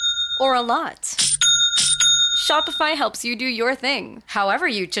or a lot? Shopify helps you do your thing, however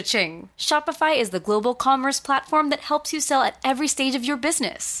you cha-ching. Shopify is the global commerce platform that helps you sell at every stage of your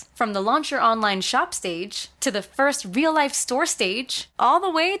business. From the launch your online shop stage, to the first real-life store stage, all the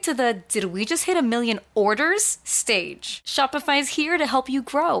way to the did we just hit 1 million orders stage. Shopify's here to help you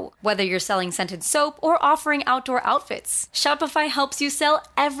grow. Whether you're selling scented soap or offering outdoor outfits, Shopify helps you sell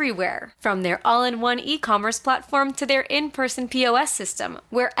everywhere. From their all-in-one e-commerce platform to their in-person POS system,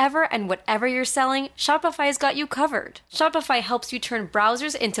 wherever and whatever you're selling, Shopify's got you covered. Shopify helps you turn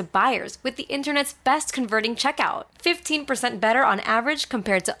browsers into buyers with the internet's best converting checkout. 15% better on average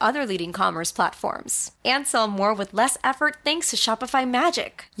compared to other leading commerce platforms. And sell more with less effort thanks to Shopify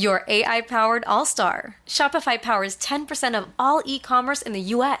Magic, your AI-powered all-star. Shopify powers 10% of all e-commerce in the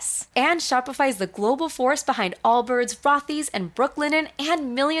US. And Shopify is the global force behind Allbirds, Rothy's, and Brooklinen,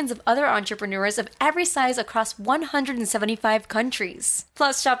 and millions of other entrepreneurs of every size across 175 countries.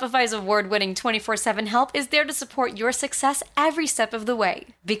 Plus, Shopify's award-winning 24/7 help is there to support your success every step of the way.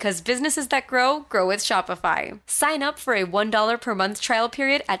 Because businesses that grow, grow with Shopify. Sign up for a $1 per month trial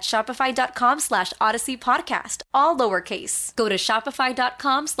period at shopify.com/Odyssey Podcast, all lowercase. Go to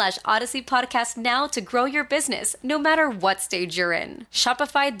shopify.com/Odyssey Podcast now to grow your business, no matter what stage you're in.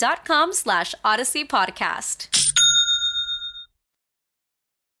 Shopify.com/Odyssey Podcast.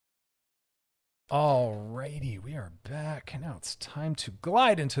 Alrighty, we are back. Now it's time to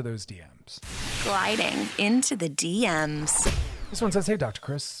glide into those DMs. Gliding into the DMs. This one says, hey, Dr.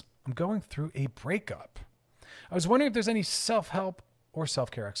 Chris, I'm going through a breakup. I was wondering if there's any self-help or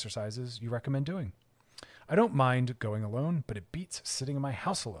self-care exercises you recommend doing. I don't mind going alone, but it beats sitting in my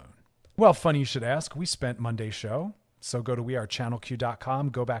house alone. Well, funny you should ask. We spent Monday's show. So go to wearechannelq.com,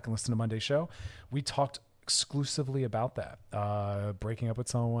 go back and listen to Monday's show. We talked exclusively about that. Breaking up with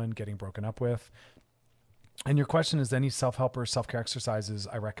someone, getting broken up with. And your question is, any self-help or self-care exercises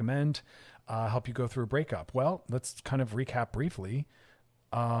I recommend help you go through a breakup? Well, let's kind of recap briefly.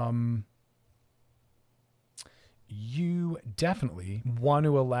 You definitely want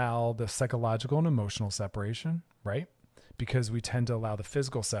to allow the psychological and emotional separation, right? Because we tend to allow the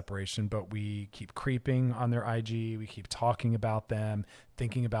physical separation, but we keep creeping on their IG. We keep talking about them,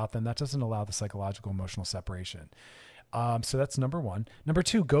 thinking about them. That doesn't allow the psychological, emotional separation. So that's number one. Number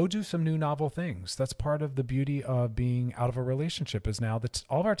two, go do some new novel things. That's part of the beauty of being out of a relationship, is now that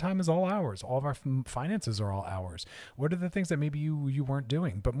all of our time is all ours. All of our finances are all ours. What are the things that maybe you weren't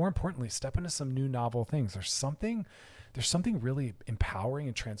doing? But more importantly, step into some new novel things. There's something really empowering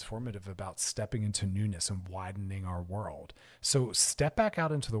and transformative about stepping into newness and widening our world. So step back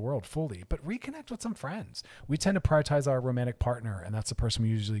out into the world fully, but reconnect with some friends. We tend to prioritize our romantic partner, and that's the person we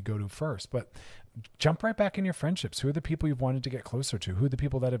usually go to first. But jump right back in your friendships. Who are the people you've wanted to get closer to? Who are the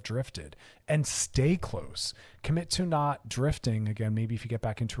people that have drifted? And stay close. Commit to not drifting again, maybe if you get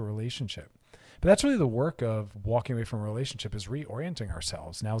back into a relationship. But that's really the work of walking away from a relationship, is reorienting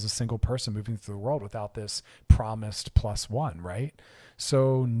ourselves now as a single person moving through the world without this promised +1, right?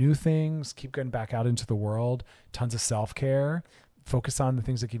 So new things, keep getting back out into the world, tons of self-care, Focus on the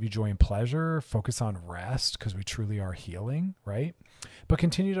things that give you joy and pleasure. Focus on rest because we truly are healing, right? But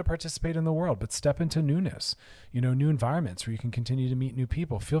continue to participate in the world, but step into newness, new environments where you can continue to meet new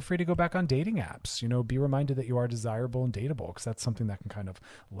people. Feel free to go back on dating apps, be reminded that you are desirable and dateable, because that's something that can kind of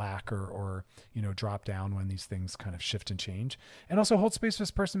lack or drop down when these things kind of shift and change. And also hold space for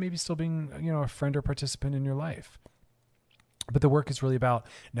this person maybe still being, a friend or participant in your life. But the work is really about,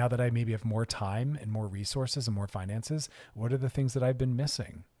 now that I maybe have more time and more resources and more finances, what are the things that I've been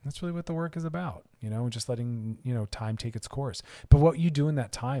missing? That's really what the work is about, just letting, time take its course. But what you do in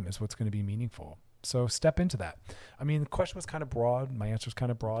that time is what's going to be meaningful. So step into that. I mean, the question was kind of broad. My answer was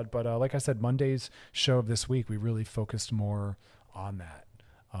kind of broad. But like I said, Monday's show of this week, we really focused more on that.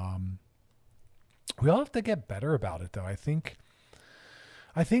 We all have to get better about it, though. I think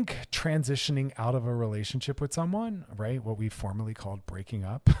transitioning out of a relationship with someone, right, what we formerly called breaking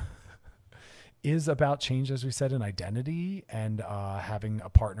up, is about change, as we said, in identity and having a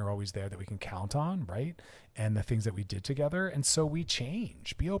partner always there that we can count on, right, and the things that we did together. And so we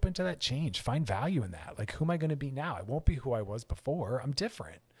change. Be open to that change. Find value in that. Like, who am I going to be now? I won't be who I was before. I'm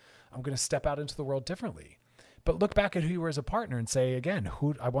different. I'm going to step out into the world differently. But look back at who you were as a partner and say, again,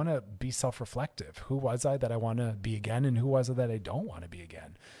 who I want to be self-reflective. Who was I that I want to be again? And who was I that I don't want to be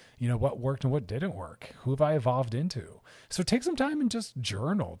again? What worked and what didn't work? Who have I evolved into? So take some time and just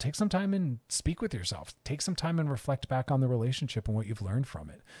journal. Take some time and speak with yourself. Take some time and reflect back on the relationship and what you've learned from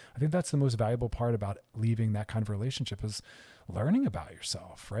it. I think that's the most valuable part about leaving that kind of relationship, is learning about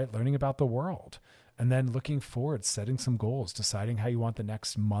yourself, right? Learning about the world. And then looking forward, setting some goals, deciding how you want the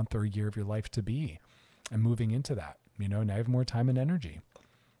next month or year of your life to be. And moving into that, now you have more time and energy.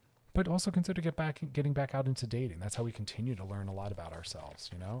 But also consider getting back out into dating. That's how we continue to learn a lot about ourselves,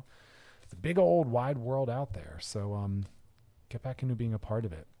 It's a big old wide world out there. So get back into being a part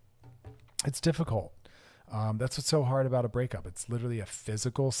of it. It's difficult. That's what's so hard about a breakup. It's literally a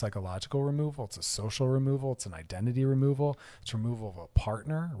physical, psychological removal. It's a social removal. It's an identity removal. It's removal of a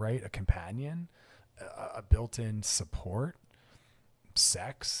partner, right? A companion, a built-in support,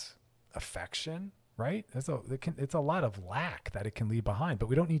 sex, affection. Right? It's a lot of lack that it can leave behind, but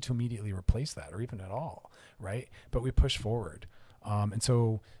we don't need to immediately replace that or even at all. Right? But we push forward. And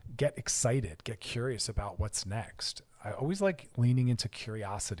so get excited, get curious about what's next. I always like leaning into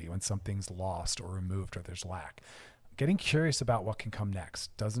curiosity when something's lost or removed or there's lack. Getting curious about what can come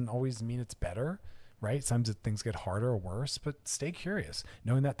next doesn't always mean it's better. Right? Sometimes things get harder or worse, but stay curious,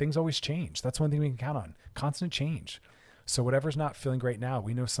 knowing that things always change. That's one thing we can count on. Constant change. So whatever's not feeling great now,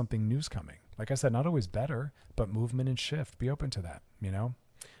 we know something new's coming. Like I said, not always better, but movement and shift. Be open to that,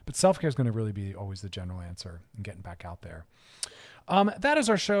 But self-care is going to really be always the general answer and getting back out there. That is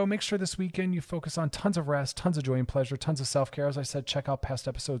our show. Make sure this weekend you focus on tons of rest, tons of joy and pleasure, tons of self-care. As I said, check out past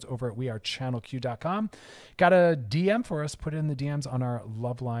episodes over at wearechannelq.com. Got a DM for us? Put it in the DMs on our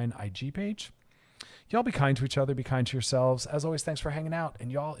Loveline IG page. Y'all be kind to each other. Be kind to yourselves. As always, thanks for hanging out,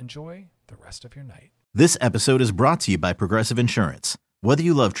 and y'all enjoy the rest of your night. This episode is brought to you by Progressive Insurance. Whether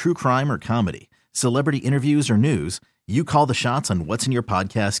you love true crime or comedy, celebrity interviews or news, you call the shots on what's in your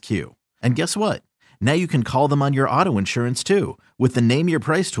podcast queue. And guess what? Now you can call them on your auto insurance too, with the Name Your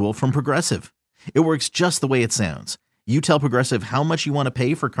Price tool from Progressive. It works just the way it sounds. You tell Progressive how much you want to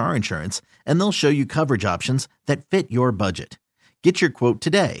pay for car insurance, and they'll show you coverage options that fit your budget. Get your quote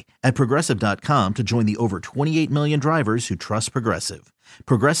today at Progressive.com to join the over 28 million drivers who trust Progressive.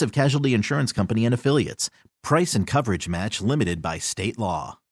 Progressive Casualty Insurance Company and Affiliates. Price and coverage match limited by state law.